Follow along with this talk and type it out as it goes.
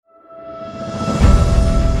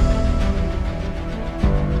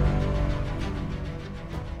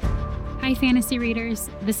Hi, fantasy readers.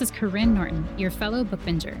 This is Corinne Norton, your fellow book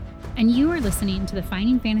binger, and you are listening to the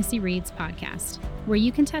Finding Fantasy Reads podcast, where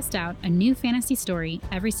you can test out a new fantasy story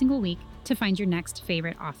every single week to find your next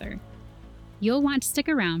favorite author. You'll want to stick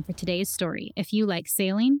around for today's story if you like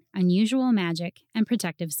sailing, unusual magic, and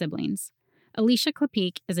protective siblings. Alisha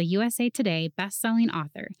Klapheke is a USA Today best-selling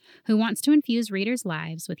author who wants to infuse readers'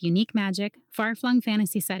 lives with unique magic, far-flung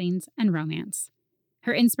fantasy settings, and romance.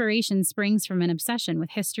 Her inspiration springs from an obsession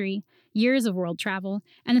with history, years of world travel,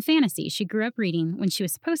 and the fantasy she grew up reading when she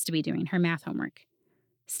was supposed to be doing her math homework.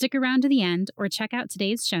 Stick around to the end or check out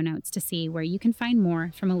today's show notes to see where you can find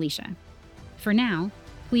more from Alisha. For now,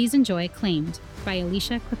 please enjoy Claimed by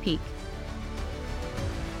Alisha Klapheke.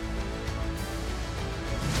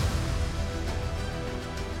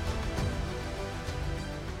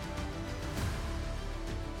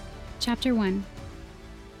 Chapter 1.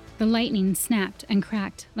 The lightning snapped and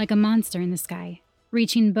cracked like a monster in the sky,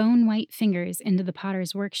 reaching bone-white fingers into the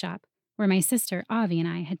potter's workshop, where my sister Avi and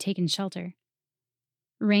I had taken shelter.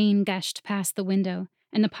 Rain gushed past the window,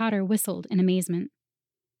 and the potter whistled in amazement.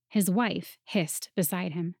 His wife hissed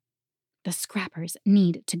beside him. "The scrappers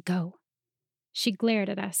need to go." She glared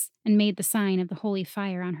at us and made the sign of the holy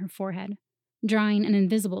fire on her forehead, drawing an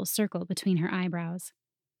invisible circle between her eyebrows.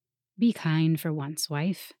 "Be kind for once,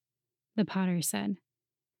 wife," the potter said.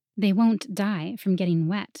 "They won't die from getting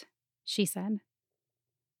wet," she said.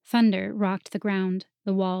 Thunder rocked the ground,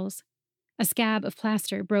 the walls. A scab of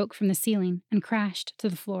plaster broke from the ceiling and crashed to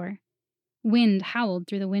the floor. Wind howled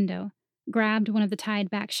through the window, grabbed one of the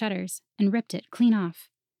tied-back shutters, and ripped it clean off.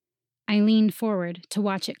 I leaned forward to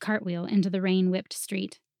watch it cartwheel into the rain-whipped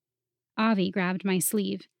street. Avi grabbed my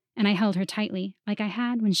sleeve, and I held her tightly, like I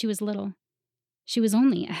had when she was little. She was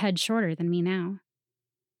only a head shorter than me now.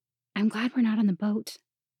 "I'm glad we're not on the boat,"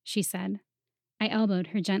 she said. I elbowed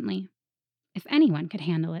her gently. "If anyone could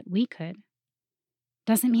handle it, we could."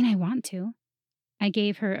 "Doesn't mean I want to." I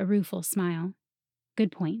gave her a rueful smile.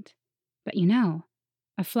 "Good point. But you know,"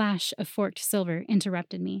 a flash of forked silver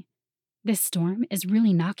interrupted me, "this storm is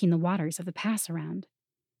really knocking the waters of the pass around."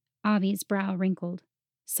 Avi's brow wrinkled.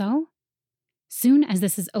 "So?" "Soon as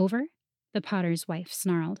this is over," the potter's wife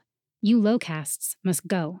snarled, "you lowcasts must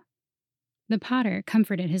go." The potter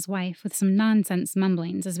comforted his wife with some nonsense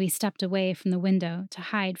mumblings as we stepped away from the window to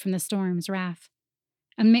hide from the storm's wrath.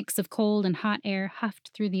 A mix of cold and hot air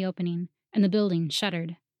huffed through the opening, and the building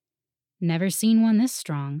shuddered. "Never seen one this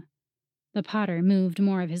strong." The potter moved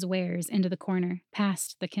more of his wares into the corner,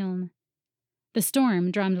 past the kiln. The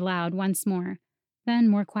storm drummed loud once more, then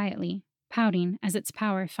more quietly, pouting as its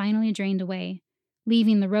power finally drained away,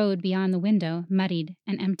 leaving the road beyond the window muddied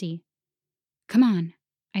and empty. "Come on,"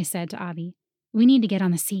 I said to Avi. "We need to get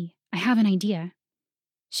on the sea. I have an idea."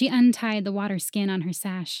 She untied the water skin on her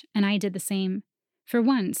sash, and I did the same. For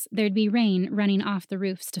once, there'd be rain running off the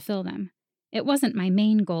roofs to fill them. It wasn't my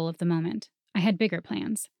main goal of the moment. I had bigger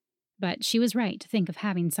plans. But she was right to think of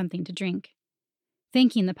having something to drink.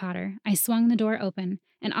 Thanking the potter, I swung the door open,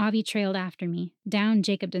 and Avi trailed after me, down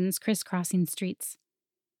Jacobden's crisscrossing streets.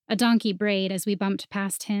 A donkey brayed as we bumped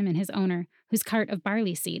past him and his owner, whose cart of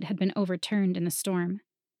barley seed had been overturned in the storm.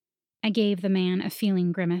 I gave the man a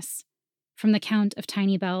feeling grimace. From the count of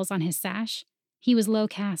tiny bells on his sash, he was low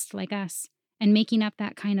caste like us, and making up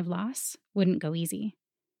that kind of loss wouldn't go easy.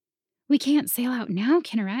 "We can't sail out now,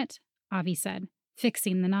 Kinneret," Avi said,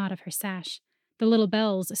 fixing the knot of her sash, the little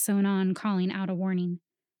bells sewn on calling out a warning.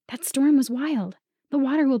 "That storm was wild. The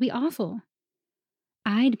water will be awful."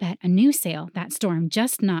 "I'd bet a new sail that storm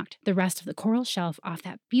just knocked the rest of the coral shelf off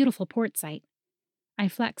that beautiful port site." I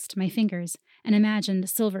flexed my fingers and imagined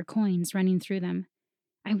silver coins running through them.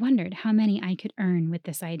 I wondered how many I could earn with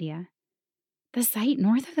this idea. "The site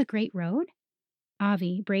north of the Great Road?"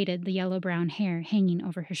 Avi braided the yellow-brown hair hanging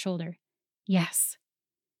over her shoulder. "Yes."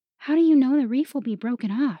 "How do you know the reef will be broken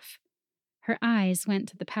off?" Her eyes went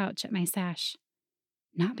to the pouch at my sash.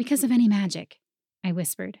 "Not because of any magic," I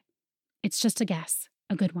whispered. "It's just a guess,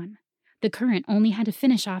 a good one. The current only had to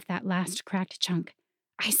finish off that last cracked chunk.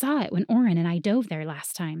 I saw it when Oren and I dove there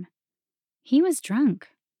last time." "He was drunk."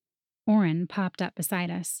 Oren popped up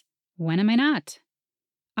beside us. "When am I not?"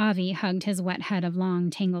 Avi hugged his wet head of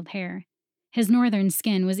long, tangled hair. His northern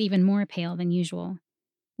skin was even more pale than usual.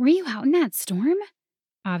 "Were you out in that storm?"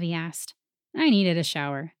 Avi asked. "I needed a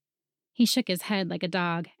shower." He shook his head like a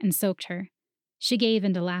dog and soaked her. She gave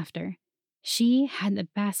into laughter. She had the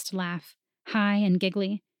best laugh, high and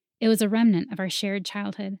giggly. It was a remnant of our shared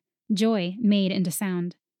childhood, joy made into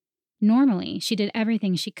sound. Normally, she did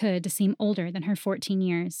everything she could to seem older than her 14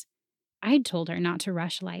 years. I'd told her not to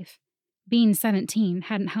rush life. Being 17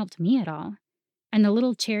 hadn't helped me at all. and the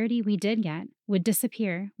little charity we did get would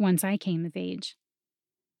disappear once I came of age.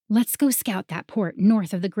 "Let's go scout that port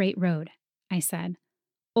north of the Great Road," I said.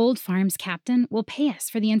 "Old Farm's captain will pay us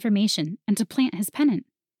for the information and to plant his pennant.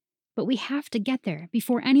 But we have to get there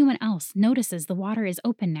before anyone else notices the water is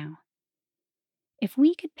open now." If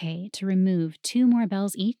we could pay to remove 2 more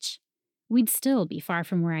bells each, we'd still be far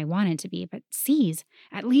from where I wanted to be, but sees,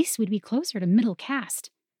 at least we'd be closer to middle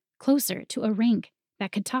caste, closer to a rank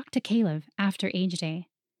that could talk to Caleb after Age Day.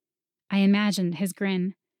 I imagined his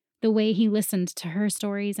grin, the way he listened to her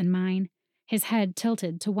stories and mine, his head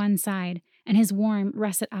tilted to one side and his warm,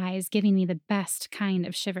 russet eyes giving me the best kind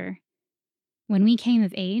of shiver. When we came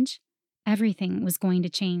of age, everything was going to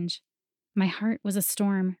change. My heart was a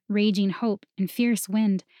storm, raging hope and fierce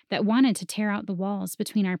wind that wanted to tear out the walls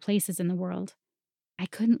between our places in the world. I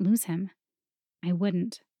couldn't lose him. I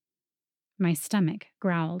wouldn't. My stomach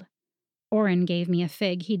growled. Oren gave me a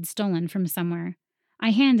fig he'd stolen from somewhere.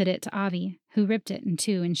 I handed it to Avi, who ripped it in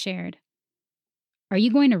two and shared. "Are you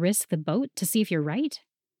going to risk the boat to see if you're right?"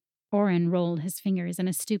 Oren rolled his fingers in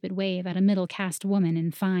a stupid wave at a middle-caste woman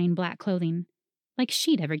in fine black clothing, like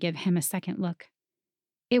she'd ever give him a second look.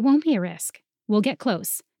 "It won't be a risk. We'll get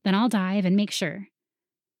close, then I'll dive and make sure."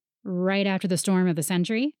 "Right after the storm of the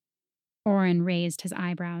century?" Oren raised his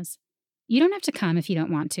eyebrows. "You don't have to come if you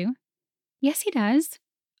don't want to." "Yes, he does,"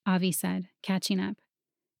 Avi said, catching up.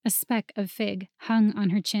 A speck of fig hung on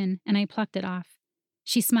her chin, and I plucked it off.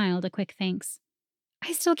 She smiled a quick thanks.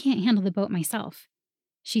 "I still can't handle the boat myself."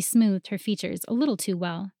 She smoothed her features a little too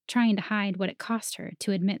well, trying to hide what it cost her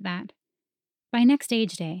to admit that. "By next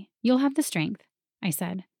Age Day, you'll have the strength," I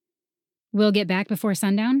said. "We'll get back before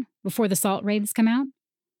sundown? Before the salt wraiths come out?"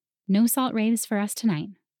 "No salt wraiths for us tonight.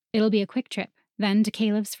 It'll be a quick trip, then to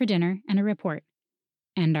Caleb's for dinner and a report."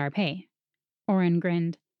 "And our pay." Oren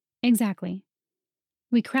grinned. "Exactly."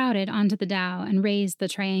 We crowded onto the dhow and raised the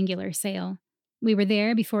triangular sail. We were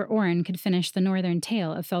there before Oren could finish the northern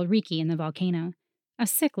tale of Felriki and the volcano, a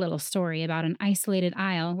sick little story about an isolated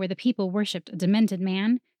isle where the people worshipped a demented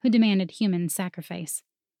man who demanded human sacrifice.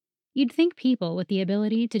 You'd think people with the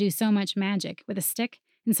ability to do so much magic with a stick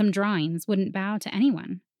and some drawings wouldn't bow to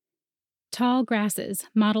anyone. Tall grasses,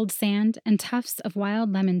 mottled sand, and tufts of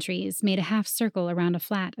wild lemon trees made a half circle around a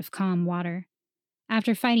flat of calm water.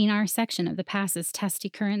 After fighting our section of the pass's testy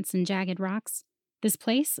currents and jagged rocks, this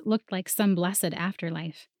place looked like some blessed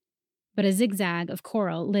afterlife. But a zigzag of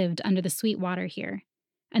coral lived under the sweet water here,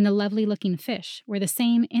 and the lovely-looking fish were the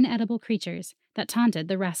same inedible creatures that taunted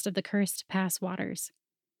the rest of the cursed pass waters.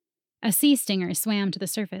 A sea stinger swam to the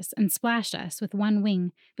surface and splashed us with one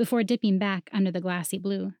wing before dipping back under the glassy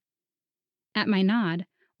blue. At my nod,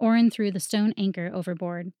 Oren threw the stone anchor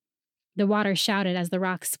overboard. The water shouted as the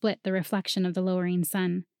rocks split the reflection of the lowering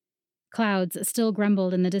sun. Clouds still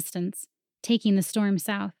grumbled in the distance, taking the storm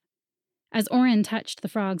south. As Oren touched the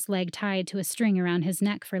frog's leg tied to a string around his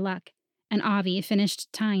neck for luck, and Avi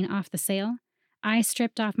finished tying off the sail, I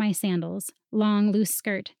stripped off my sandals, long loose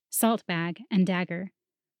skirt, salt bag, and dagger.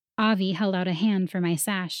 Avi held out a hand for my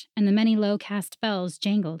sash, and the many low-cast bells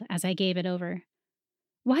jangled as I gave it over.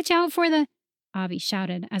 "Watch out for the—" Avi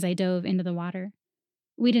shouted as I dove into the water.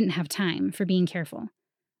 We didn't have time for being careful.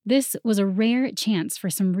 This was a rare chance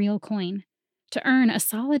for some real coin, to earn a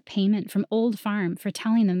solid payment from Old Farm for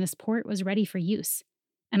telling them this port was ready for use,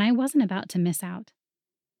 and I wasn't about to miss out.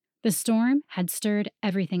 The storm had stirred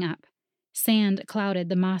everything up. Sand clouded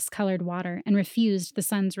the moss-colored water and refused the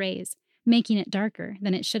sun's rays, making it darker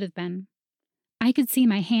than it should have been. I could see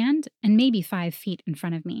my hand and maybe 5 feet in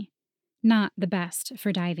front of me. Not the best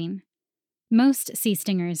for diving. Most sea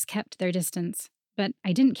stingers kept their distance, but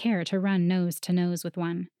I didn't care to run nose to nose with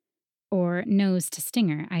one. Or nose to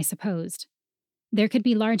stinger, I supposed. There could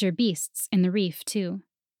be larger beasts in the reef, too.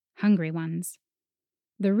 Hungry ones.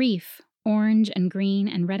 The reef, orange and green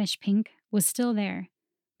and reddish pink, was still there,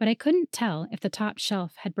 but I couldn't tell if the top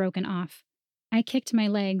shelf had broken off. I kicked my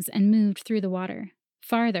legs and moved through the water,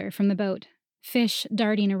 farther from the boat, fish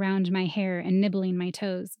darting around my hair and nibbling my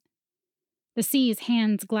toes. The sea's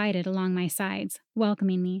hands glided along my sides,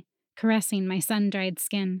 welcoming me, caressing my sun-dried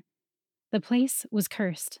skin. The place was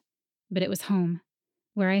cursed, but it was home,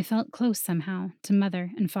 where I felt close somehow to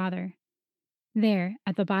Mother and Father. There,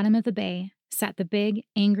 at the bottom of the bay, sat the big,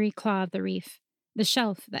 angry claw of the reef, the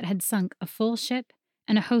shelf that had sunk a full ship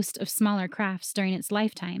and a host of smaller crafts during its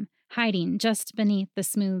lifetime, hiding just beneath the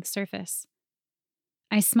smooth surface.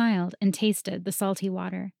 I smiled and tasted the salty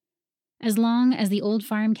water. As long as the old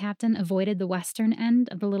farm captain avoided the western end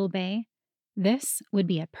of the little bay, this would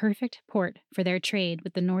be a perfect port for their trade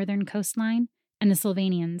with the northern coastline and the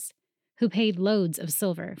Sylvanians, who paid loads of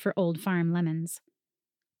silver for old farm lemons.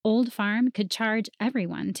 Old Farm could charge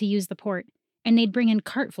everyone to use the port, and they'd bring in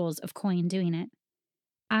cartfuls of coin doing it.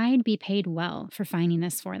 I'd be paid well for finding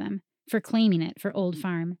this for them, for claiming it for Old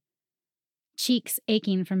Farm. Cheeks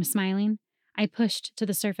aching from smiling, I pushed to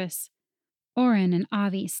the surface. Oren and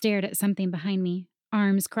Avi stared at something behind me,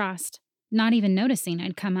 arms crossed, not even noticing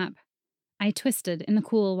I'd come up. I twisted in the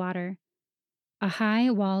cool water. A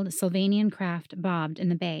high-walled Sylvanian craft bobbed in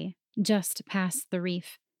the bay, just past the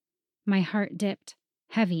reef. My heart dipped,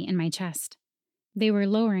 heavy in my chest. They were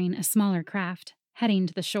lowering a smaller craft, heading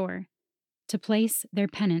to the shore, to place their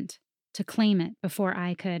pennant, to claim it before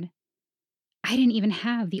I could. I didn't even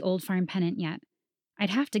have the Old Farm pennant yet. I'd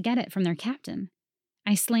have to get it from their captain.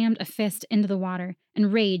 I slammed a fist into the water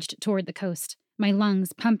and raged toward the coast, my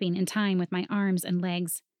lungs pumping in time with my arms and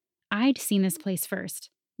legs. I'd seen this place first.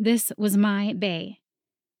 This was my bay.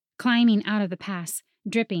 Climbing out of the pass,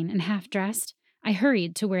 dripping and half-dressed, I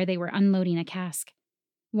hurried to where they were unloading a cask.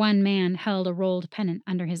 One man held a rolled pennant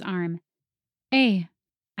under his arm. I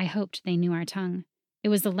hoped they knew our tongue. It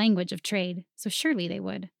was the language of trade, so surely they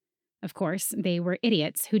would. Of course, they were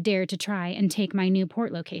idiots who dared to try and take my new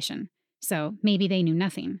port location, so maybe they knew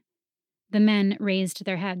nothing. The men raised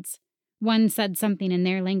their heads. One said something in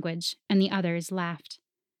their language, and the others laughed.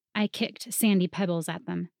 I kicked sandy pebbles at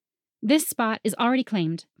them. This spot is already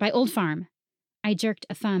claimed, by Old Farm. I jerked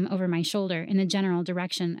a thumb over my shoulder in the general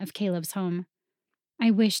direction of Caleb's home. I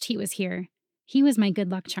wished he was here. He was my good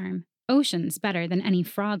luck charm, oceans better than any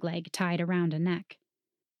frog leg tied around a neck.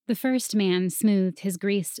 The first man smoothed his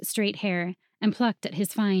greased, straight hair and plucked at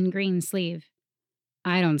his fine green sleeve.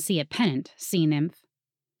 I don't see a pennant, sea nymph.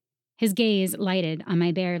 His gaze lighted on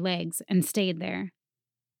my bare legs and stayed there.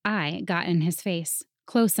 I got in his face,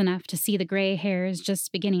 close enough to see the gray hairs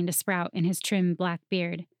just beginning to sprout in his trim black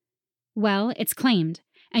beard. Well, it's claimed,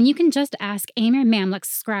 and you can just ask Amir Mamluk's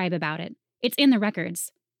scribe about it. It's in the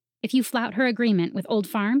records. If you flout her agreement with Old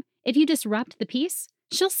Farm, if you disrupt the peace,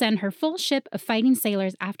 she'll send her full ship of fighting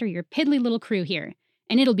sailors after your piddly little crew here,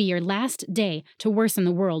 and it'll be your last day to worsen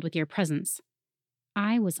the world with your presence.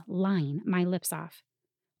 I was lying my lips off.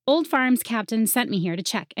 Old Farm's captain sent me here to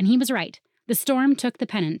check, and he was right. The storm took the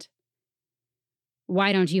pennant.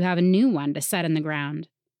 Why don't you have a new one to set in the ground?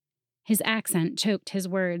 His accent choked his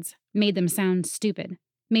words, made them sound stupid,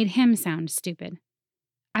 made him sound stupid.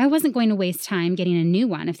 I wasn't going to waste time getting a new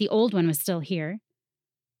one if the old one was still here.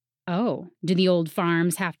 Oh, do the old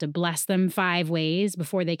farms have to bless them 5 ways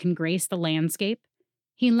before they can grace the landscape?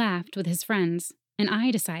 He laughed with his friends, and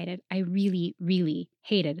I decided I really, really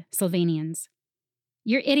hated Sylvanians.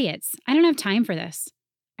 You're idiots. I don't have time for this.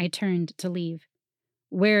 I turned to leave.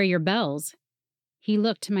 Where are your bells? He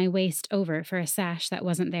looked my waist over for a sash that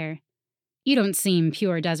wasn't there. You don't seem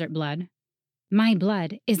pure desert blood. My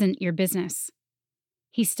blood isn't your business.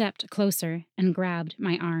 He stepped closer and grabbed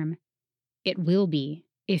my arm. It will be,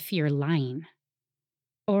 if you're lying.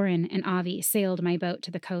 Oren and Avi sailed my boat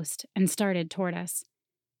to the coast and started toward us.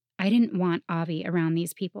 I didn't want Avi around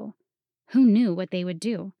these people. Who knew what they would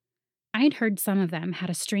do? I'd heard some of them had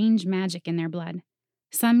a strange magic in their blood.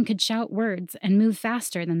 Some could shout words and move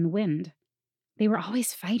faster than the wind. They were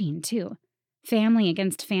always fighting, too. Family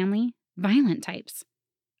against family, violent types.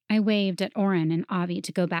 I waved at Oren and Avi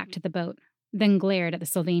to go back to the boat, then glared at the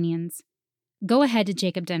Sylvanians. Go ahead to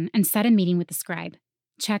Jacobden and set a meeting with the scribe.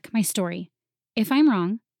 Check my story. If I'm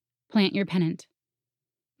wrong, plant your pennant.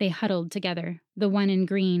 They huddled together, the one in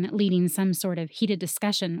green leading some sort of heated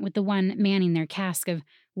discussion with the one manning their cask of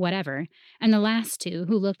whatever, and the last 2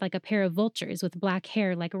 who looked like a pair of vultures with black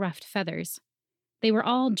hair like ruffed feathers. They were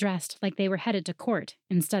all dressed like they were headed to court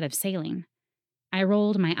instead of sailing. I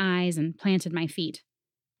rolled my eyes and planted my feet.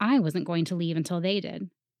 I wasn't going to leave until they did.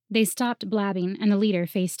 They stopped blabbing, and the leader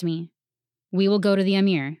faced me. We will go to the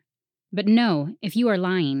Emir. But no, if you are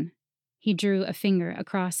lying. He drew a finger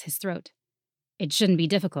across his throat. It shouldn't be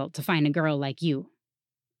difficult to find a girl like you.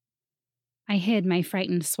 I hid my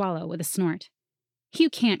frightened swallow with a snort. You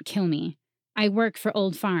can't kill me. I work for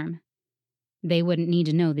Old Farm. They wouldn't need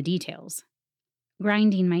to know the details.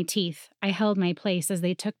 Grinding my teeth, I held my place as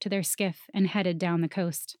they took to their skiff and headed down the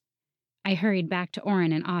coast. I hurried back to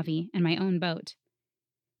Oren and Avi and my own boat.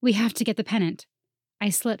 We have to get the pennant. I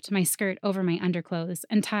slipped my skirt over my underclothes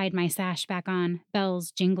and tied my sash back on,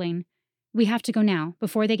 bells jingling. We have to go now,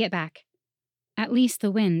 before they get back. At least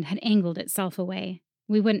the wind had angled itself away.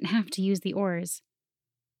 We wouldn't have to use the oars.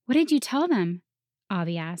 What did you tell them?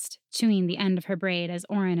 Avi asked, chewing the end of her braid as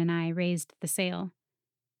Oren and I raised the sail.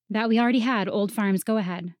 That we already had Old Farm's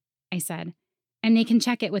go-ahead, I said, and they can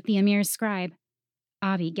check it with the Emir's scribe.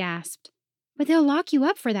 Avi gasped. But they'll lock you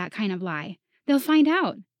up for that kind of lie. They'll find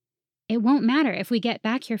out. It won't matter if we get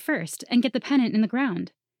back here first and get the pennant in the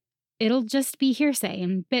ground. It'll just be hearsay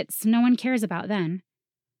and bits no one cares about then.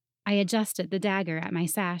 I adjusted the dagger at my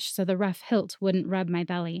sash so the rough hilt wouldn't rub my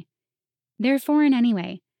belly. They're foreign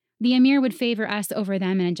anyway. The Emir would favor us over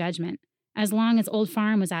them in a judgment, as long as Old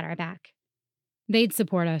Farm was at our back. They'd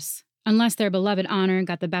support us, unless their beloved honor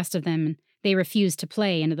got the best of them and they refused to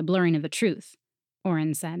play into the blurring of the truth,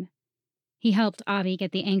 Oren said. He helped Avi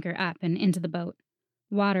get the anchor up and into the boat.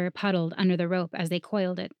 Water puddled under the rope as they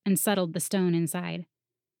coiled it and settled the stone inside.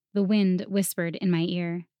 The wind whispered in my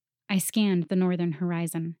ear. I scanned the northern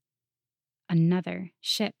horizon. Another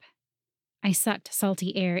ship. I sucked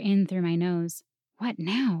salty air in through my nose. What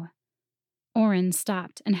now? Oren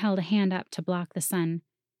stopped and held a hand up to block the sun.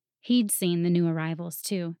 He'd seen the new arrivals,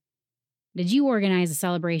 too. Did you organize a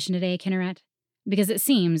celebration today, Kinneret? Because it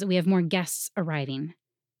seems we have more guests arriving.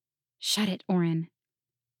 Shut it, Oren.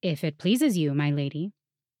 If it pleases you, my lady.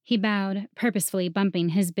 He bowed, purposefully bumping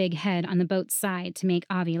his big head on the boat's side to make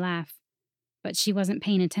Avi laugh. But she wasn't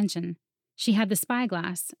paying attention. She had the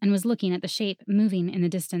spyglass and was looking at the shape moving in the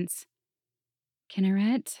distance.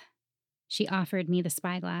 Kinneret? She offered me the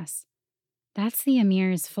spyglass. That's the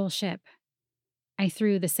Emir's full ship. I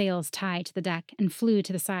threw the sails tie to the deck and flew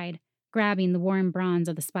to the side, grabbing the warm bronze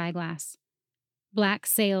of the spyglass. Black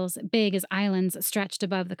sails, big as islands, stretched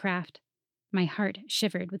above the craft. My heart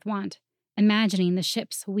shivered with want, imagining the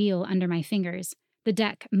ship's wheel under my fingers, the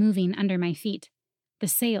deck moving under my feet, the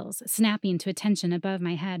sails snapping to attention above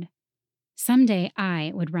my head. Someday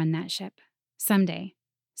I would run that ship. Someday.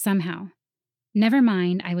 Somehow. Never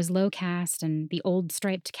mind I was low caste and the old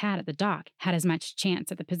striped cat at the dock had as much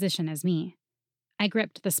chance at the position as me. I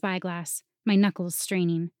gripped the spyglass, my knuckles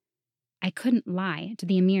straining. I couldn't lie to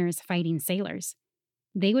the Emir's fighting sailors.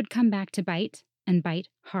 They would come back to bite, and bite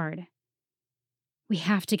hard. We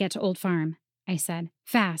have to get to Old Farm, I said.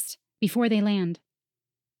 Fast, before they land.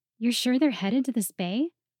 You're sure they're headed to this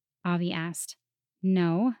bay? Avi asked.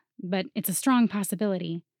 No, but it's a strong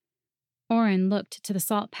possibility. Oren looked to the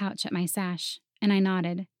salt pouch at my sash, and I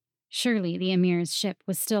nodded. Surely the Emir's ship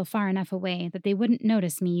was still far enough away that they wouldn't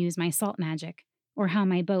notice me use my salt magic, or how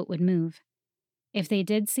my boat would move. If they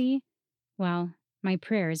did see, well, my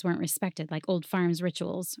prayers weren't respected like Old Farm's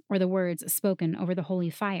rituals or the words spoken over the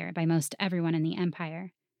holy fire by most everyone in the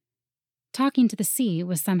Empire. Talking to the sea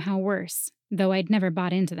was somehow worse, though I'd never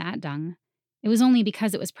bought into that dung. It was only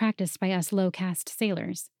because it was practiced by us low-caste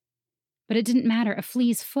sailors. But it didn't matter a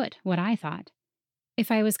flea's foot what I thought.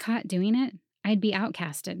 If I was caught doing it, I'd be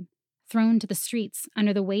outcasted, thrown to the streets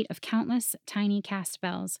under the weight of countless tiny caste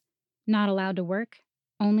bells, not allowed to work,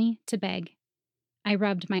 only to beg. I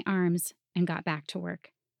rubbed my arms and got back to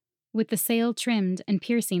work. With the sail trimmed and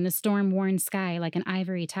piercing the storm-worn sky like an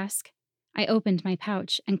ivory tusk, I opened my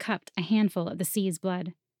pouch and cupped a handful of the sea's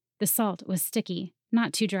blood. The salt was sticky,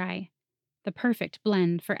 not too dry. The perfect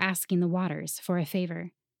blend for asking the waters for a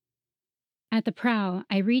favor. At the prow,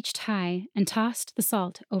 I reached high and tossed the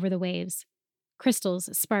salt over the waves. Crystals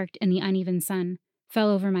sparked in the uneven sun, fell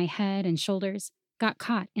over my head and shoulders, got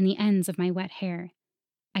caught in the ends of my wet hair.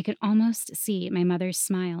 I could almost see my mother's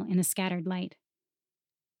smile in the scattered light.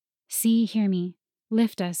 See, hear me.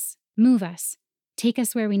 Lift us, move us, take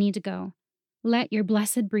us where we need to go. Let your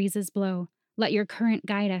blessed breezes blow. Let your current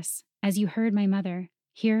guide us, as you heard my mother,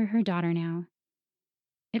 hear her daughter now.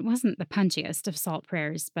 It wasn't the punchiest of salt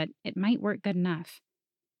prayers, but it might work good enough.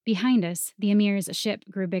 Behind us, the Emir's ship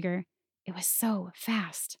grew bigger. It was so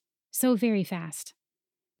fast, so very fast.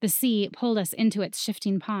 The sea pulled us into its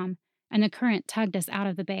shifting palm, and the current tugged us out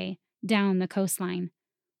of the bay, down the coastline.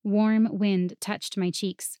 Warm wind touched my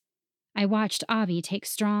cheeks. I watched Avi take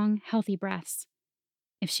strong, healthy breaths.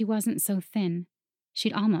 If she wasn't so thin,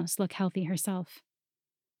 she'd almost look healthy herself.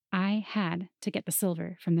 I had to get the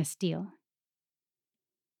silver from this deal.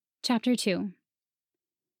 Chapter 2.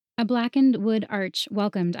 A blackened wood arch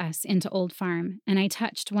welcomed us into Old Farm, and I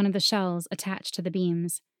touched one of the shells attached to the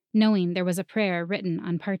beams, knowing there was a prayer written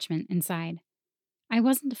on parchment inside. I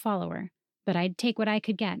wasn't a follower, but I'd take what I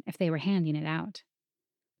could get if they were handing it out.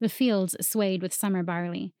 The fields swayed with summer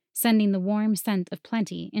barley, sending the warm scent of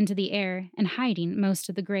plenty into the air and hiding most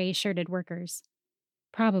of the gray-shirted workers.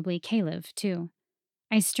 Probably Caleb, too.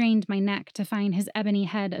 I strained my neck to find his ebony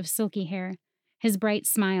head of silky hair, his bright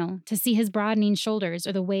smile, to see his broadening shoulders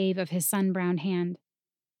or the wave of his sun-browned hand.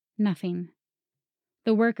 Nothing.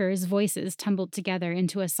 The workers' voices tumbled together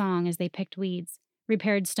into a song as they picked weeds,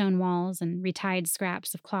 repaired stone walls, and retied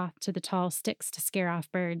scraps of cloth to the tall sticks to scare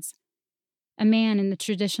off birds. A man in the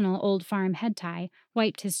traditional old farm head tie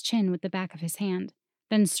wiped his chin with the back of his hand,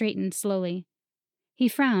 then straightened slowly. He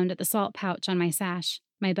frowned at the salt pouch on my sash,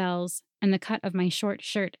 my bells, and the cut of my short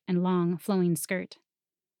shirt and long, flowing skirt.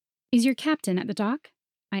 Is your captain at the dock?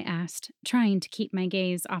 I asked, trying to keep my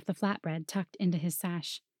gaze off the flatbread tucked into his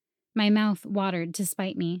sash. My mouth watered to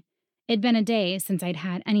spite me. It'd been a day since I'd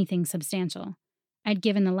had anything substantial. I'd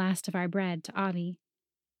given the last of our bread to Avi.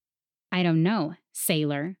 I don't know,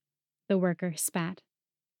 sailor, the worker spat.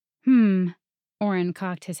 Oren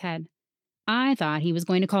cocked his head. I thought he was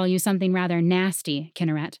going to call you something rather nasty,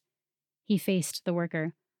 Kinneret. He faced the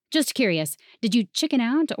worker. Just curious, did you chicken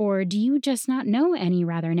out, or do you just not know any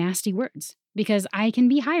rather nasty words? Because I can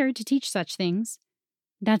be hired to teach such things.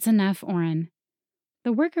 That's enough, Oren.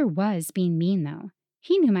 The worker was being mean, though.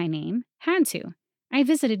 He knew my name. Had to. I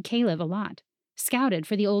visited Caleb a lot. Scouted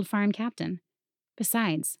for the old farm captain.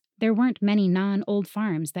 Besides, there weren't many non-old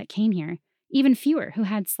farms that came here, even fewer who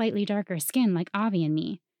had slightly darker skin like Avi and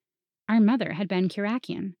me. Our mother had been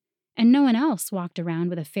Kirakian, and no one else walked around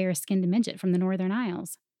with a fair-skinned midget from the Northern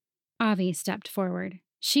Isles. Avi stepped forward.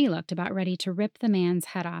 She looked about ready to rip the man's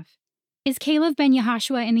head off. Is Caleb ben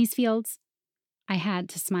Yehoshua in these fields? I had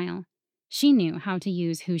to smile. She knew how to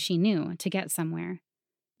use who she knew to get somewhere.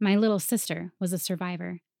 My little sister was a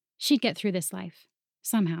survivor. She'd get through this life.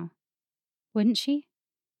 Somehow. Wouldn't she?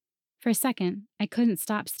 For a second, I couldn't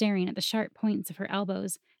stop staring at the sharp points of her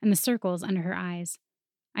elbows and the circles under her eyes.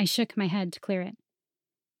 I shook my head to clear it.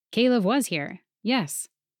 Caleb was here, yes.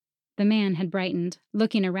 The man had brightened,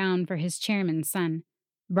 looking around for his chairman's son.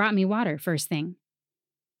 Brought me water first thing.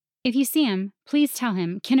 If you see him, please tell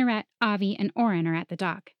him Kinneret, Avi, and Oren are at the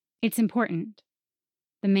dock. It's important.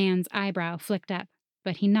 The man's eyebrow flicked up,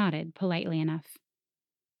 but he nodded politely enough.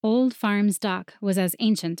 Old Farm's dock was as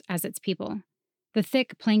ancient as its people. The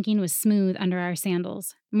thick planking was smooth under our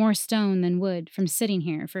sandals, more stone than wood from sitting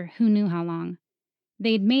here for who knew how long.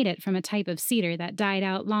 They'd made it from a type of cedar that died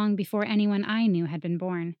out long before anyone I knew had been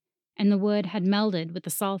born, and the wood had melded with the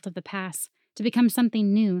salt of the pass to become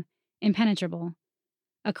something new, impenetrable.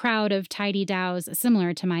 A crowd of tidy dhows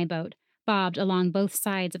similar to my boat bobbed along both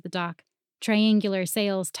sides of the dock, triangular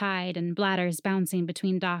sails tied and bladders bouncing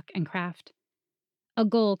between dock and craft. A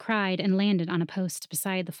gull cried and landed on a post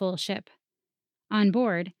beside the full ship. On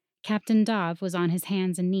board, Captain Dov was on his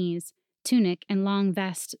hands and knees, tunic and long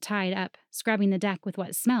vest tied up, scrubbing the deck with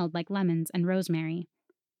what smelled like lemons and rosemary.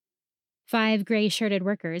 5 gray-shirted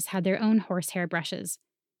workers had their own horsehair brushes.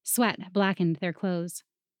 Sweat blackened their clothes.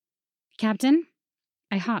 Captain?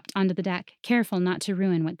 I hopped onto the deck, careful not to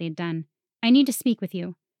ruin what they'd done. I need to speak with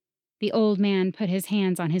you. The old man put his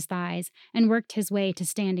hands on his thighs and worked his way to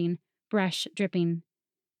standing, brush dripping.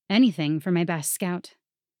 Anything for my best scout.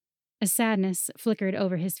 A sadness flickered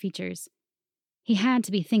over his features. He had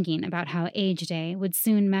to be thinking about how Age Day would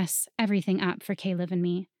soon mess everything up for Caleb and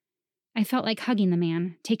me. I felt like hugging the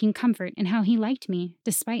man, taking comfort in how he liked me,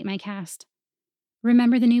 despite my caste.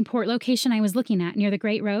 Remember the new port location I was looking at near the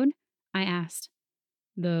Great Road? I asked.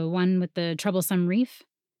 The one with the troublesome reef?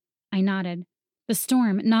 I nodded. The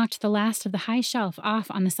storm knocked the last of the high shelf off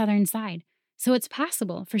on the southern side, so it's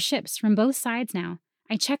passable for ships from both sides now.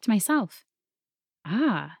 I checked myself.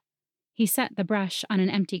 Ah. He set the brush on an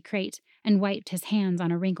empty crate and wiped his hands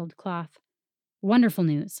on a wrinkled cloth. Wonderful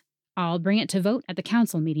news. I'll bring it to vote at the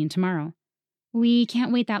council meeting tomorrow. We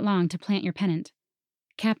can't wait that long to plant your pennant.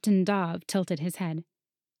 Captain Dov tilted his head.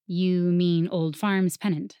 You mean Old Farm's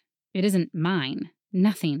pennant. It isn't mine.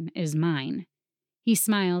 Nothing is mine. He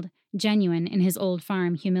smiled, genuine in his Old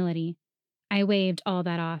Farm humility. I waved all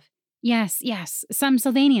that off. Yes, some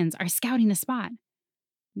Sylvanians are scouting the spot.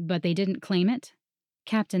 But they didn't claim it?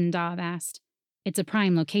 Captain Dov asked. It's a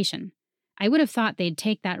prime location. I would have thought they'd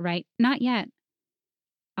take that right. Not yet.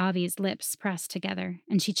 Avi's lips pressed together,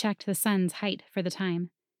 and she checked the sun's height for the time.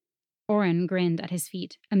 Oren grinned at his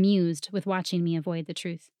feet, amused with watching me avoid the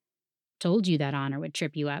truth. Told you that honor would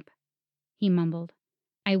trip you up, he mumbled.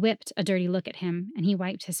 I whipped a dirty look at him, and he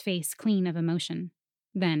wiped his face clean of emotion.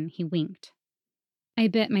 Then he winked. I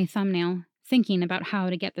bit my thumbnail, thinking about how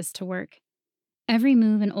to get this to work. Every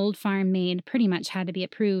move an Old Farm made pretty much had to be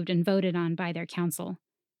approved and voted on by their council,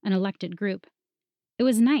 an elected group. It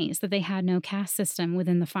was nice that they had no caste system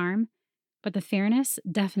within the farm, but the fairness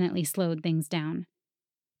definitely slowed things down.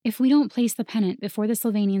 If we don't place the pennant before the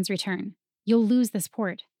Sylvanians return, you'll lose this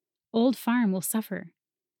port. Old Farm will suffer.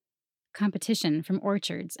 Competition from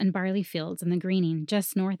orchards and barley fields in the greening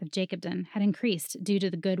just north of Jacobdon had increased due to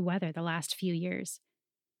the good weather the last few years.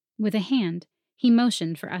 With a hand, he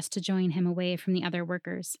motioned for us to join him away from the other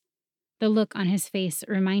workers. The look on his face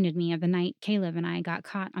reminded me of the night Caleb and I got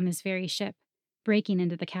caught on this very ship, breaking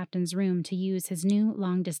into the captain's room to use his new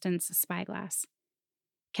long-distance spyglass.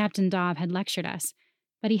 Captain Dov had lectured us,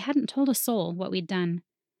 but he hadn't told a soul what we'd done,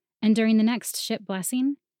 and during the next ship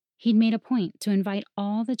blessing, He'd made a point to invite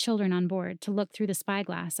all the children on board to look through the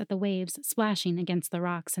spyglass at the waves splashing against the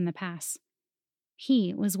rocks in the pass.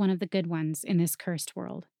 He was one of the good ones in this cursed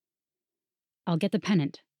world. "I'll get the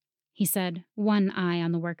pennant," he said, one eye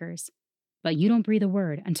on the workers. "But you don't breathe a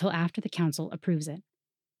word until after the council approves it."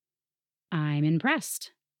 "I'm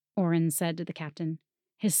impressed," Oren said to the captain.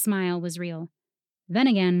 His smile was real. "Then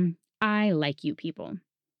again, I like you people."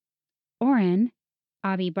 "Oren,"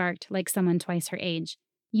 Avi barked like someone twice her age.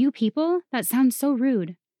 "You people? That sounds so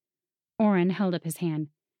rude." Oren held up his hand.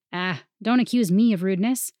 Don't accuse me of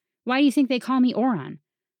rudeness. Why do you think they call me Oran?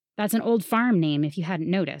 That's an old farm name if you hadn't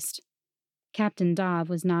noticed." Captain Dov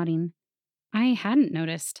was nodding. "I hadn't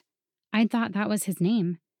noticed. I'd thought that was his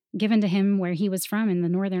name, given to him where he was from in the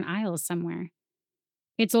Northern Isles somewhere."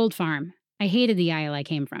 "It's Old Farm. I hated the isle I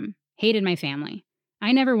came from. Hated my family.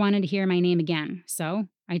 I never wanted to hear my name again, so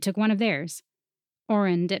I took one of theirs."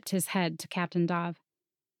 Oren dipped his head to Captain Dov.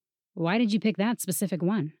 "Why did you pick that specific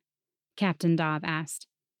one?" Captain Dov asked.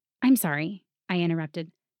 "I'm sorry," I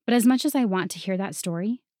interrupted, "but as much as I want to hear that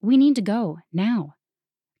story, we need to go, now."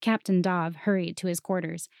 Captain Dov hurried to his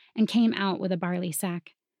quarters and came out with a barley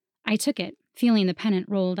sack. I took it, feeling the pennant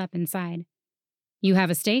rolled up inside. "You have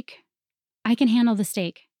a steak?" "I can handle the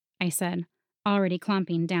steak," I said, already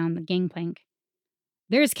clomping down the gangplank.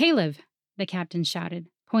 "There's Caleb!" the captain shouted,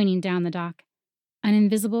 pointing down the dock. An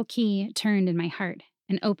invisible key turned in my heart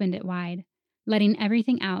and opened it wide, letting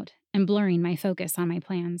everything out and blurring my focus on my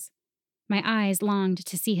plans. My eyes longed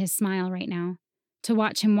to see his smile right now, to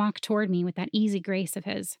watch him walk toward me with that easy grace of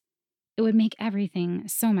his. It would make everything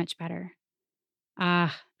so much better.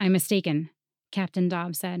 I'm mistaken," Captain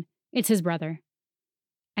Dobb said. "It's his brother."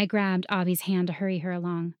 I grabbed Avi's hand to hurry her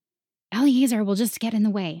along. "Eliezer will just get in the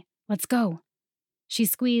way. Let's go." She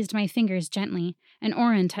squeezed my fingers gently, and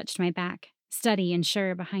Oren touched my back, steady and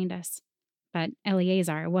sure behind us. But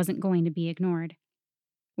Eleazar wasn't going to be ignored.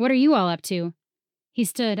 "What are you all up to?" He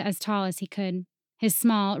stood as tall as he could. His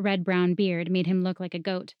small, red-brown beard made him look like a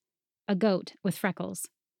goat with freckles.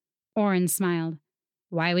 Oren smiled.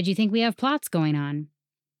 "Why would you think we have plots going on?"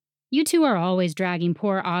 "You two are always dragging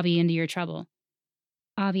poor Avi into your trouble."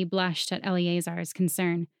 Avi blushed at Eleazar's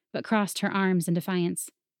concern, but crossed her arms in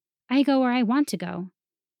defiance. "I go where I want to go."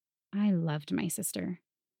 I loved my sister.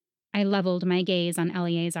 I leveled my gaze on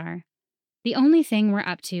Eleazar. "The only thing we're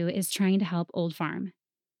up to is trying to help Old Farm."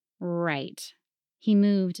 "Right." He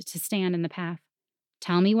moved to stand in the path.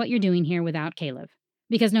 "Tell me what you're doing here without Caleb.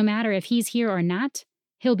 Because no matter if he's here or not,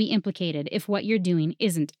 he'll be implicated if what you're doing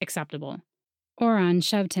isn't acceptable." Oran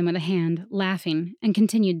shoved him with a hand, laughing, and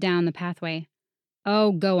continued down the pathway.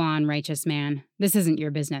 "Oh, go on, righteous man. This isn't your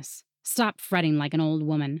business. Stop fretting like an old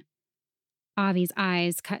woman." Avi's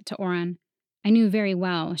eyes cut to Oran. I knew very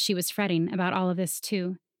well she was fretting about all of this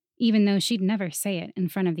too, even though she'd never say it in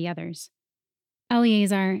front of the others.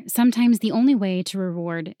 "Eleazar, sometimes the only way to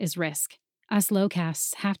reward is risk. Us low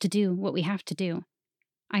castes have to do what we have to do."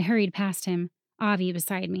 I hurried past him, Avi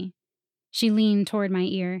beside me. She leaned toward my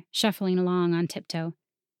ear, shuffling along on tiptoe.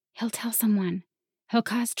 "He'll tell someone. He'll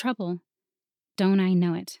cause trouble." Don't I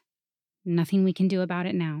know it? Nothing we can do about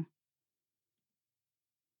it now.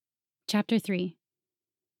 Chapter 3.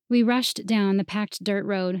 We rushed down the packed dirt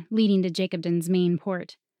road leading to Jacobden's main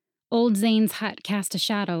port. Old Zane's hut cast a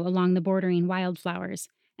shadow along the bordering wildflowers,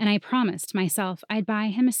 and I promised myself I'd buy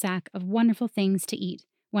him a sack of wonderful things to eat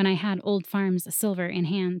when I had Old Farm's silver in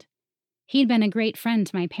hand. He'd been a great friend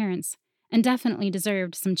to my parents, and definitely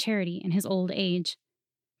deserved some charity in his old age.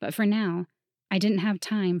 But for now, I didn't have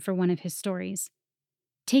time for one of his stories.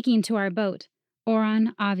 Taking to our boat,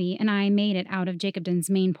 Oran, Avi, and I made it out of Jacobden's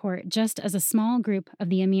main port just as a small group of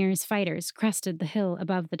the Emir's fighters crested the hill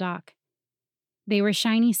above the dock. They were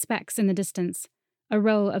shiny specks in the distance, a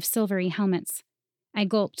row of silvery helmets. I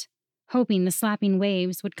gulped, hoping the slapping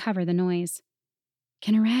waves would cover the noise.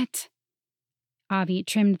 "Kinneret!" Avi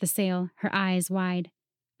trimmed the sail, her eyes wide.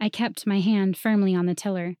 I kept my hand firmly on the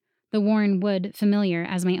tiller, the worn wood familiar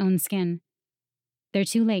as my own skin. "They're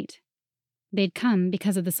too late." They'd come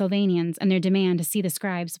because of the Sylvanians and their demand to see the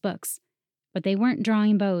scribe's books, but they weren't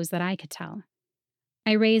drawing bows that I could tell.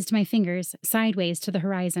 I raised my fingers sideways to the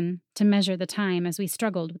horizon to measure the time as we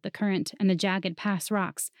struggled with the current and the jagged pass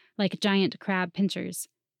rocks like giant crab pinchers.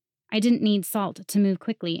 I didn't need salt to move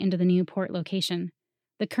quickly into the new port location.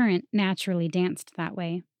 The current naturally danced that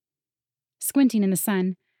way. Squinting in the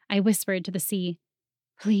sun, I whispered to the sea,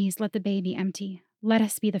 "Please let the bay be empty. Let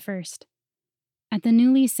us be the first." At the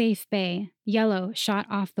newly safe bay, yellow shot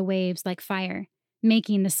off the waves like fire,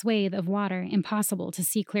 making the swathe of water impossible to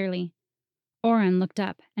see clearly. Oren looked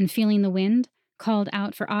up and, feeling the wind, called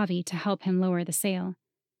out for Avi to help him lower the sail.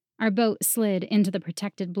 Our boat slid into the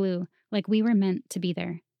protected blue like we were meant to be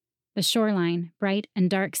there. The shoreline, bright and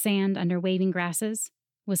dark sand under waving grasses,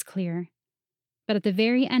 was clear. But at the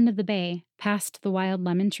very end of the bay, past the wild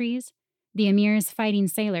lemon trees, the Emir's fighting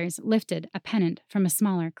sailors lifted a pennant from a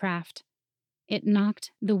smaller craft. It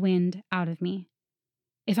knocked the wind out of me.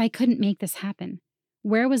 If I couldn't make this happen,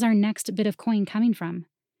 where was our next bit of coin coming from?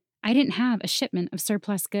 I didn't have a shipment of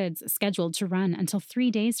surplus goods scheduled to run until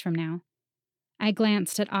 3 days from now. I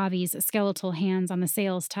glanced at Avi's skeletal hands on the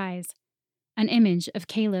sail's ties. An image of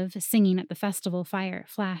Caleb singing at the festival fire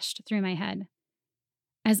flashed through my head.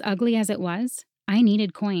 As ugly as it was, I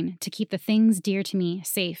needed coin to keep the things dear to me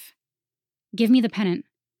safe. Give me the pennant.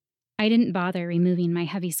 I didn't bother removing my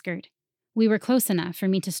heavy skirt. We were close enough for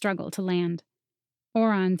me to struggle to land.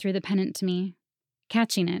 Oron threw the pennant to me.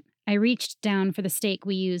 Catching it, I reached down for the stake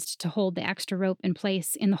we used to hold the extra rope in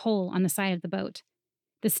place in the hole on the side of the boat.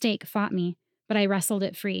 The stake fought me, but I wrestled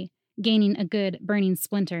it free, gaining a good burning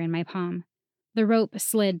splinter in my palm. The rope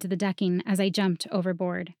slid to the decking as I jumped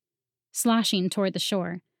overboard. Sloshing toward the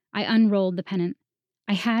shore, I unrolled the pennant.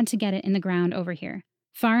 I had to get it in the ground over here,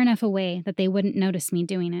 far enough away that they wouldn't notice me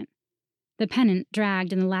doing it. The pennant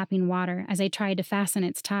dragged in the lapping water as I tried to fasten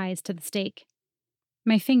its ties to the stake.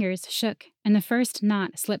 My fingers shook, and the first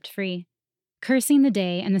knot slipped free. Cursing the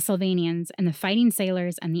day and the Sylvanians and the fighting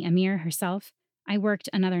sailors and the Emir herself, I worked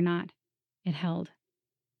another knot. It held.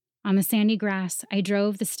 On the sandy grass, I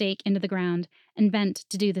drove the stake into the ground and bent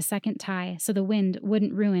to do the second tie so the wind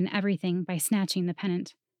wouldn't ruin everything by snatching the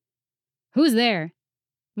pennant. "Who's there?"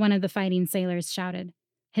 one of the fighting sailors shouted.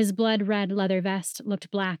 His blood-red leather vest looked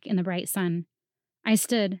black in the bright sun. I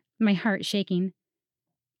stood, my heart shaking.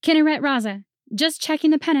 "Kinneret Raza, just checking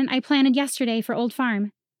the pennant I planted yesterday for Old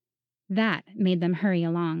Farm." That made them hurry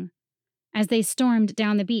along. As they stormed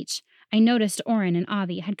down the beach, I noticed Oren and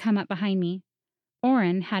Avi had come up behind me.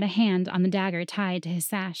 Oren had a hand on the dagger tied to his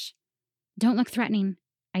sash. "Don't look threatening,"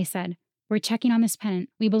 I said. "We're checking on this pennant.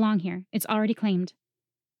 We belong here. It's already claimed."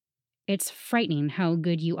 "It's frightening how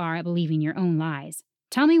good you are at believing your own lies.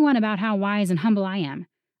 Tell me one about how wise and humble I am.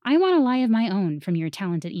 I want a lie of my own from your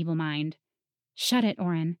talented evil mind." "Shut it,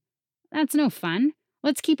 Oren." "That's no fun.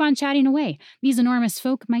 Let's keep on chatting away. These enormous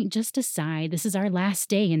folk might just decide this is our last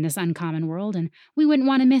day in this uncommon world, and we wouldn't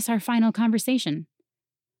want to miss our final conversation."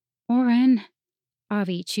 "Oren,"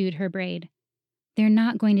 Avi chewed her braid. "They're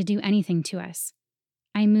not going to do anything to us."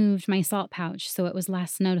 I moved my salt pouch so it was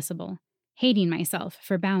less noticeable, hating myself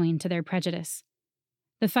for bowing to their prejudice.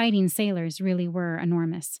 The fighting sailors really were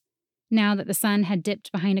enormous. Now that the sun had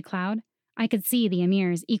dipped behind a cloud, I could see the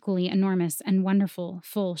Emir's equally enormous and wonderful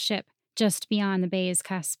full ship just beyond the bay's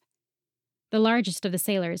cusp. The largest of the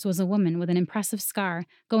sailors was a woman with an impressive scar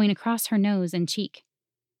going across her nose and cheek.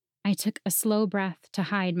 I took a slow breath to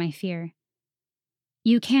hide my fear.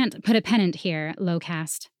 "You can't put a pennant here, low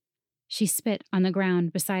caste." She spit on the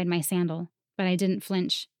ground beside my sandal, but I didn't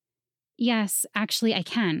flinch. "Yes, actually I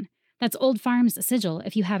can. That's Old Farm's sigil,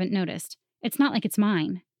 if you haven't noticed. It's not like it's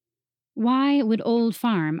mine." "Why would Old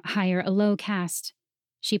Farm hire a low caste?"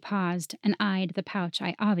 She paused and eyed the pouch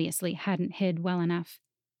I obviously hadn't hid well enough.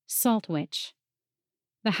 "Salt witch."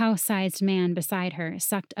 The house-sized man beside her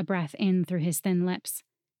sucked a breath in through his thin lips.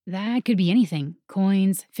 "That could be anything.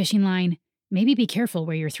 Coins, fishing line. Maybe be careful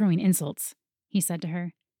where you're throwing insults," he said to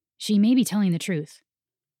her. "She may be telling the truth."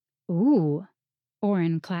 "Ooh."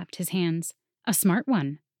 Oren clapped his hands. "A smart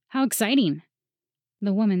one. How exciting."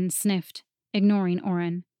 The woman sniffed, ignoring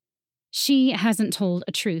Oren. "She hasn't told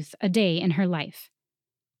a truth a day in her life."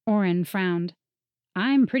 Oren frowned.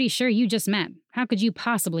 "I'm pretty sure you just met. How could you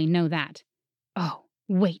possibly know that?" "Oh,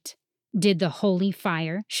 wait. Did the holy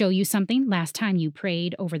fire show you something last time you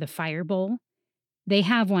prayed over the fire bowl? They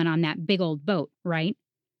have one on that big old boat, right?"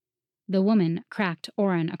 The woman cracked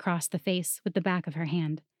Oren across the face with the back of her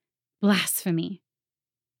hand. "Blasphemy."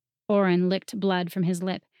 Oren licked blood from his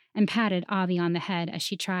lip and patted Avi on the head as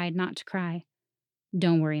she tried not to cry.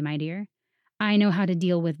 "Don't worry, my dear. I know how to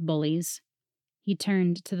deal with bullies." He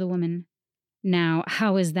turned to the woman. "Now,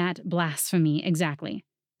 how is that blasphemy exactly?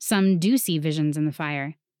 Some do see visions in the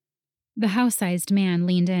fire." The house-sized man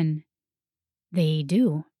leaned in. "They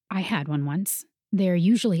do. I had one once. They're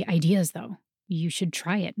usually ideas, though. You should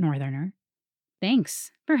try it, Northerner."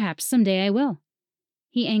 "Thanks. Perhaps someday I will."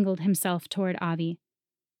 He angled himself toward Avi.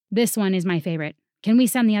 "This one is my favorite. Can we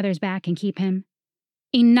send the others back and keep him?"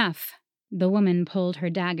 "Enough!" The woman pulled her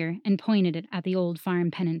dagger and pointed it at the Old Farm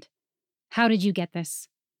pennant. "How did you get this?"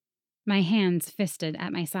 My hands fisted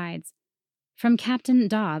at my sides. "From Captain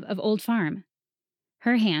Dobb of Old Farm."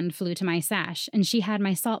 Her hand flew to my sash, and she had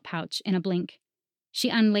my salt pouch in a blink. She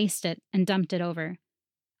unlaced it and dumped it over.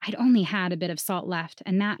 I'd only had a bit of salt left,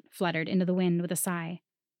 and that fluttered into the wind with a sigh.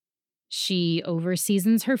 She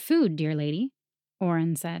overseasons her food, dear lady,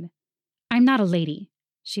 Oren said. I'm not a lady,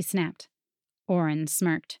 she snapped. Oren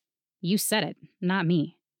smirked. You said it, not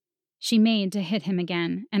me. She made to hit him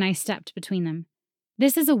again, and I stepped between them.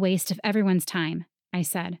 This is a waste of everyone's time, I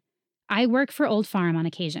said. I work for Old Farm on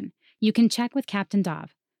occasion. You can check with Captain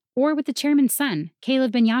Dov. Or with the chairman's son,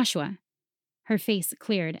 Caleb Ben Yashua. Her face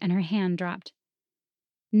cleared and her hand dropped.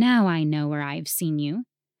 Now I know where I've seen you.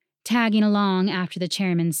 Tagging along after the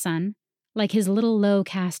chairman's son, like his little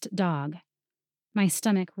low-caste dog. My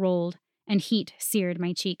stomach rolled, and heat seared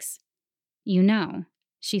my cheeks. You know,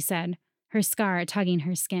 she said, her scar tugging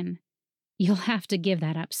her skin. You'll have to give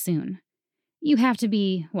that up soon. You have to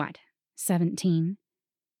be, 17?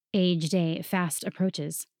 Age day fast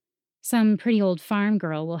approaches. Some pretty old farm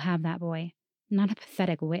girl will have that boy, not a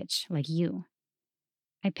pathetic witch like you.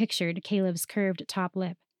 I pictured Caleb's curved top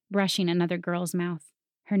lip brushing another girl's mouth,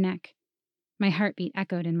 her neck. My heartbeat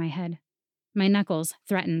echoed in my head. My knuckles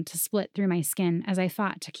threatened to split through my skin as I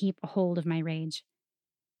fought to keep a hold of my rage.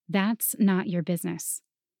 That's not your business.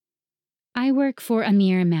 I work for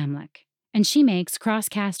Amir Mamluk, and she makes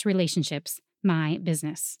cross-caste relationships my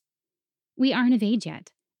business. We aren't of age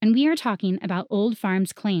yet, and we are talking about Old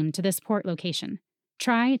Farm's claim to this port location.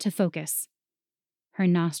 Try to focus. Her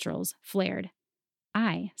nostrils flared.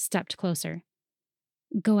 I stepped closer.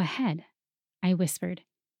 Go ahead, I whispered.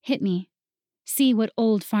 Hit me. See what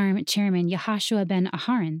Old Farm Chairman Yehoshua ben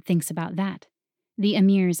Aharon thinks about that. The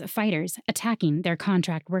Emir's fighters attacking their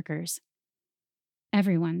contract workers.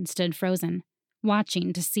 Everyone stood frozen,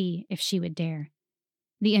 watching to see if she would dare.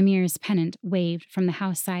 The Emir's pennant waved from the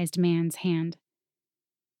house-sized man's hand.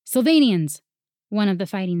 Sylvanians! One of the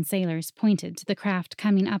fighting sailors pointed to the craft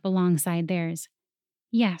coming up alongside theirs.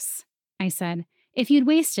 Yes, I said. If you'd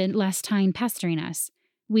wasted less time pestering us,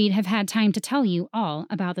 we'd have had time to tell you all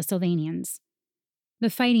about the Sylvanians. The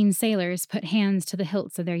fighting sailors put hands to the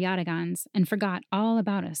hilts of their yataghans and forgot all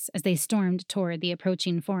about us as they stormed toward the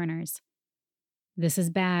approaching foreigners. This is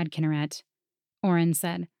bad, Kinneret, Oren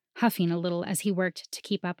said, huffing a little as he worked to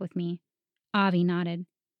keep up with me. Avi nodded.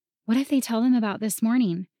 What if they tell them about this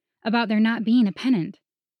morning? About there not being a pennant?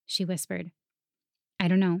 She whispered. I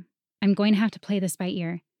don't know. I'm going to have to play this by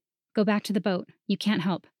ear. Go back to the boat. You can't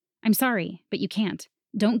help. I'm sorry, but you can't.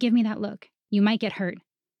 Don't give me that look. You might get hurt.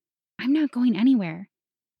 I'm not going anywhere,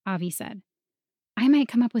 Avi said. I might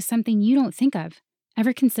come up with something you don't think of.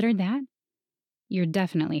 Ever considered that? You're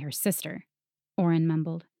definitely her sister, Oren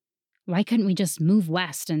mumbled. Why couldn't we just move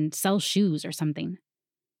west and sell shoes or something?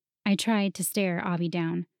 I tried to stare Avi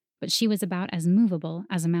down, but she was about as movable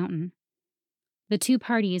as a mountain. The two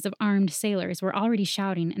parties of armed sailors were already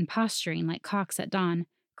shouting and posturing like cocks at dawn,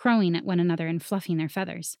 crowing at one another and fluffing their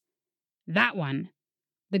feathers. That one!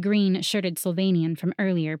 The green-shirted Sylvanian from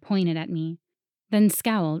earlier pointed at me, then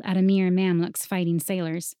scowled at Amir Mamluk's fighting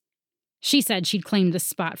sailors. She said she'd claimed the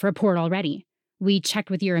spot for a port already. We checked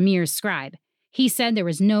with your Amir's scribe. He said there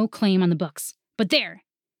was no claim on the books. But there!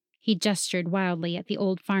 He gestured wildly at the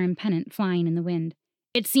Old Farm pennant flying in the wind.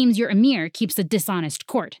 It seems your Amir keeps a dishonest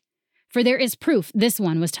court. For there is proof this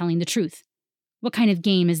one was telling the truth. What kind of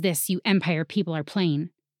game is this you Empire people are playing?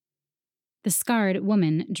 The scarred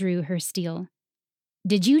woman drew her steel.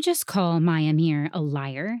 Did you just call my Amir a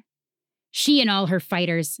liar? She and all her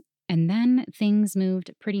fighters. And then things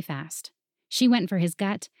moved pretty fast. She went for his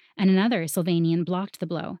gut, and another Sylvanian blocked the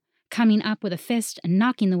blow, coming up with a fist and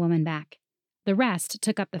knocking the woman back. The rest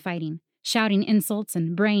took up the fighting, shouting insults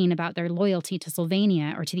and braying about their loyalty to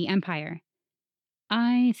Sylvania or to the Empire.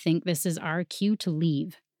 I think this is our cue to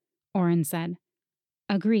leave, Oren said.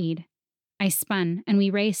 Agreed. I spun, and we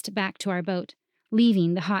raced back to our boat,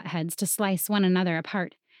 leaving the hotheads to slice one another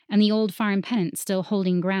apart, and the Old Farm pennant still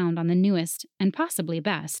holding ground on the newest, and possibly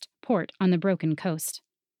best, port on the broken coast.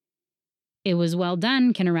 It was well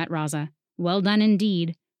done, Kinneret Raza. Well done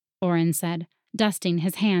indeed, Oren said, dusting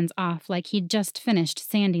his hands off like he'd just finished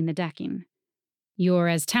sanding the decking. You're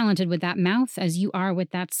as talented with that mouth as you are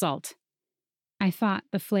with that salt. I fought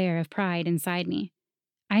the flare of pride inside me.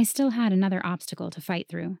 I still had another obstacle to fight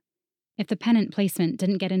through. If the pennant placement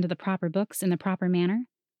didn't get into the proper books in the proper manner,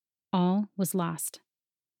 all was lost.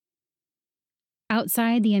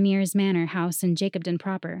 Outside the Emir's manor house in Jacobden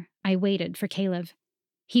proper, I waited for Caleb.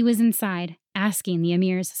 He was inside, asking the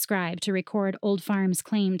Emir's scribe to record Old Farm's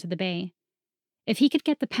claim to the bay. If he could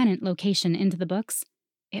get the pennant location into the books,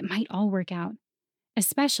 it might all work out,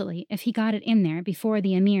 especially if he got it in there before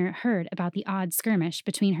the Emir heard about the odd skirmish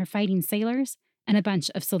between her fighting sailors and a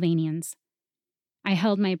bunch of Sylvanians. I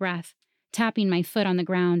held my breath, tapping my foot on the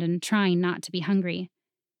ground and trying not to be hungry.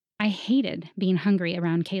 I hated being hungry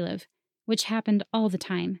around Caleb, which happened all the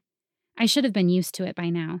time. I should have been used to it by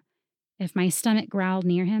now. If my stomach growled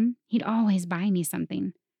near him, he'd always buy me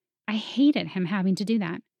something. I hated him having to do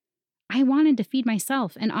that. I wanted to feed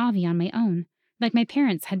myself and Avi on my own, like my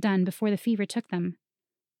parents had done before the fever took them.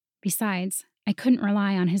 Besides, I couldn't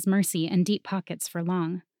rely on his mercy and deep pockets for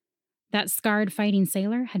long. That scarred fighting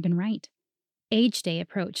sailor had been right. Age day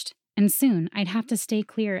approached, and soon I'd have to stay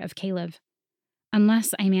clear of Caleb.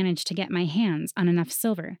 Unless I managed to get my hands on enough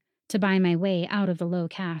silver to buy my way out of the low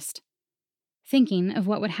caste. Thinking of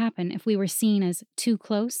what would happen if we were seen as too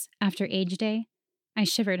close after Age Day, I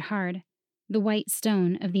shivered hard, the white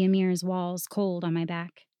stone of the Emir's walls cold on my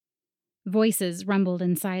back. Voices rumbled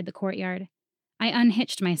inside the courtyard. I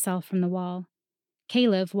unhitched myself from the wall.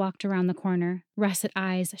 Caleb walked around the corner, russet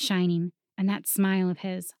eyes shining, and that smile of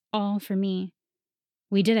his, all for me.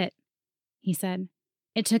 "We did it," he said.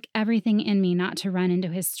 It took everything in me not to run into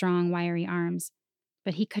his strong, wiry arms,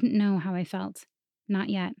 but he couldn't know how I felt. Not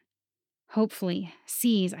yet. Hopefully,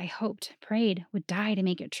 C's, I hoped, prayed, would die to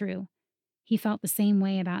make it true. He felt the same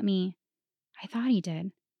way about me. I thought he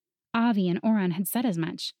did. Avi and Oran had said as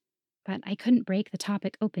much, but I couldn't break the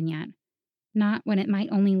topic open yet. Not when it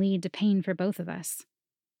might only lead to pain for both of us.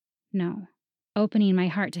 No, opening my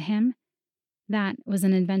heart to him, that was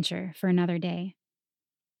an adventure for another day.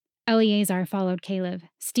 Eleazar followed Caleb,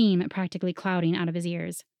 steam practically clouding out of his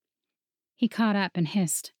ears. He caught up and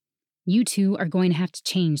hissed, "You two are going to have to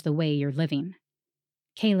change the way you're living."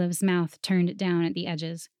 Caleb's mouth turned down at the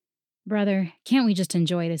edges. "Brother, can't we just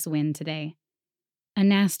enjoy this win today?" A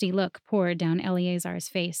nasty look poured down Eleazar's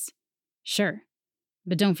face. "Sure,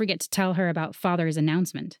 but don't forget to tell her about Father's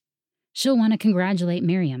announcement. She'll want to congratulate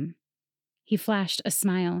Miriam." He flashed a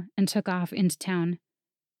smile and took off into town.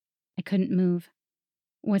 I couldn't move.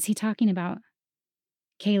 What's he talking about?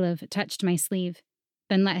 Caleb touched my sleeve,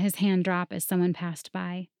 then let his hand drop as someone passed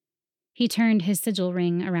by. He turned his sigil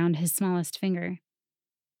ring around his smallest finger.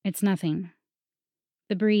 "It's nothing."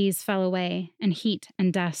 The breeze fell away, and heat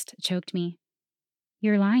and dust choked me.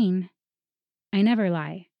 "You're lying." "I never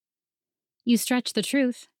lie." "You stretch the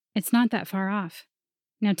truth. It's not that far off.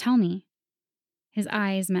 Now tell me." His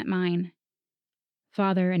eyes met mine.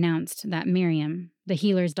 "Father announced that Miriam, the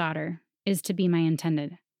healer's daughter, is to be my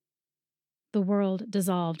intended." The world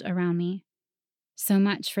dissolved around me. So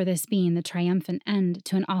much for this being the triumphant end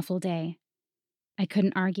to an awful day. I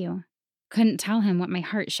couldn't argue. Couldn't tell him what my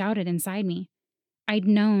heart shouted inside me. I'd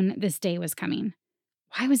known this day was coming.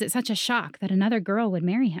 Why was it such a shock that another girl would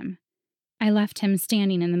marry him? I left him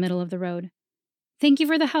standing in the middle of the road. "Thank you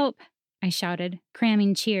for the help," I shouted,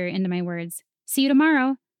 cramming cheer into my words. "See you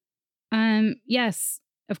tomorrow." Yes,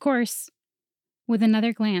 of course." With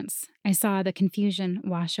another glance, I saw the confusion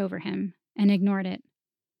wash over him and ignored it.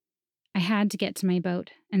 I had to get to my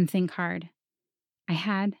boat and think hard. I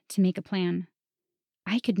had to make a plan.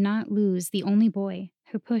 I could not lose the only boy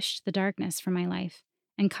who pushed the darkness from my life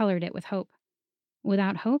and colored it with hope.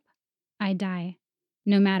 Without hope, I'd die,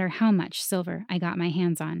 no matter how much silver I got my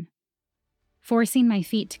hands on. Forcing my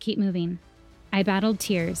feet to keep moving, I battled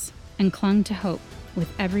tears and clung to hope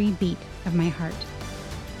with every beat of my heart.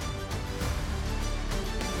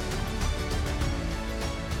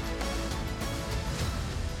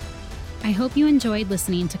 I hope you enjoyed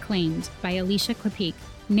listening to Claimed by Alisha Klapheke,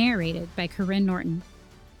 narrated by Corinne Norton.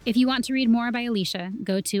 If you want to read more by Alisha,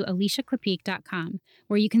 go to aliciaklapheke.com,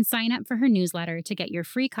 where you can sign up for her newsletter to get your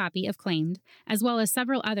free copy of Claimed, as well as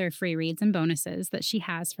several other free reads and bonuses that she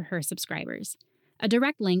has for her subscribers. A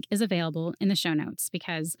direct link is available in the show notes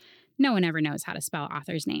because no one ever knows how to spell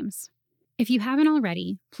authors' names. If you haven't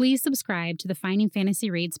already, please subscribe to the Finding Fantasy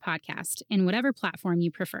Reads podcast in whatever platform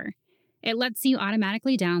you prefer. It lets you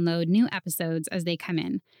automatically download new episodes as they come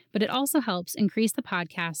in, but it also helps increase the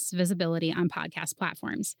podcast's visibility on podcast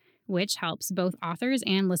platforms, which helps both authors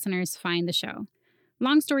and listeners find the show.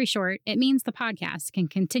 Long story short, it means the podcast can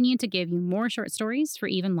continue to give you more short stories for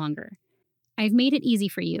even longer. I've made it easy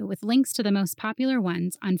for you with links to the most popular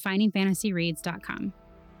ones on findingfantasyreads.com.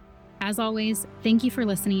 As always, thank you for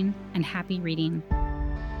listening and happy reading.